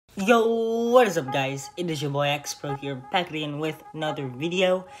Yo, what is up guys? It is your boy xPro here, back again with another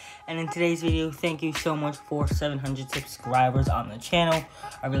video. And in today's video, thank you so much for 700 subscribers on the channel.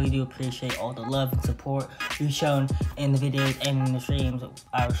 I really do appreciate all the love and support you've shown in the videos and in the streams.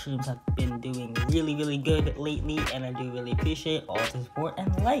 Our streams have been doing really good lately, and I do really appreciate all the support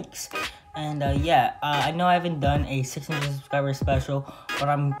and likes. And I know I haven't done a 600 subscriber special, but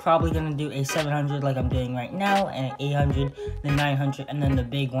I'm probably gonna do a 700 like I'm doing right now, and an 800, then 900, and then the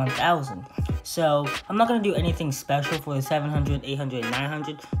big 1000. So I'm not gonna do anything special for the 700, 800,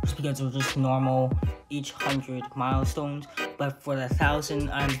 900, just because it was just normal each 100 milestones. But for the 1000,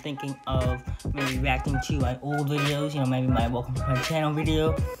 I'm thinking of maybe reacting to my old videos, maybe my welcome to my channel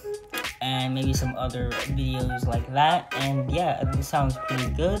video, and maybe some other videos like that. And yeah, I think it sounds pretty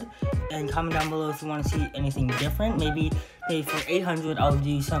good. And comment down below if you want to see anything different. Maybe for 800 I'll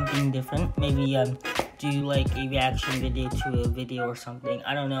do something different. Maybe do like a reaction video to a video or something.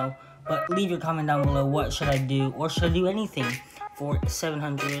 I don't know, but leave your comment down below. What should I do, or should I do anything for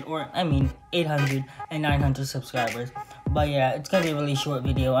 700, or 800 and 900 subscribers? But yeah, it's gonna be a really short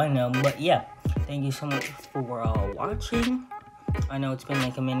video, I know. But yeah, thank you so much for watching. I know it's been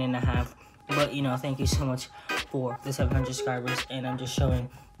like a minute and a half, but thank you so much for the 700 subscribers. And I'm just showing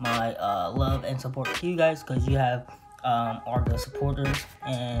my love and support to you guys, because you have are the supporters,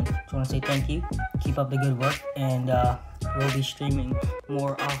 and just want to say thank you. Keep up the good work, and we'll be streaming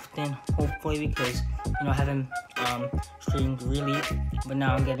more often, hopefully, because I haven't streamed really, but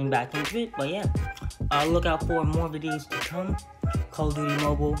now I'm getting back into it. But yeah, look out for more videos to come. Call of Duty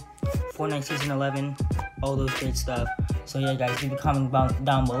Mobile, Fortnite Season 11, all those great stuff. So yeah guys, leave a comment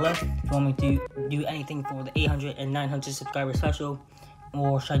down below if you want me to do anything for the 800 and 900 subscriber special,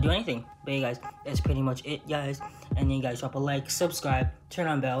 or should I do anything? But yeah guys, that's pretty much it guys. And then you guys drop a like, subscribe, turn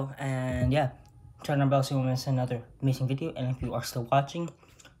on bell, and yeah, turn on bell so you won't miss another amazing video. And if you are still watching,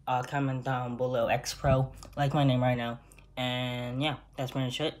 comment down below xPro, like my name right now. And yeah, that's pretty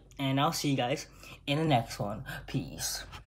much it, and I'll see you guys in the next one. Peace.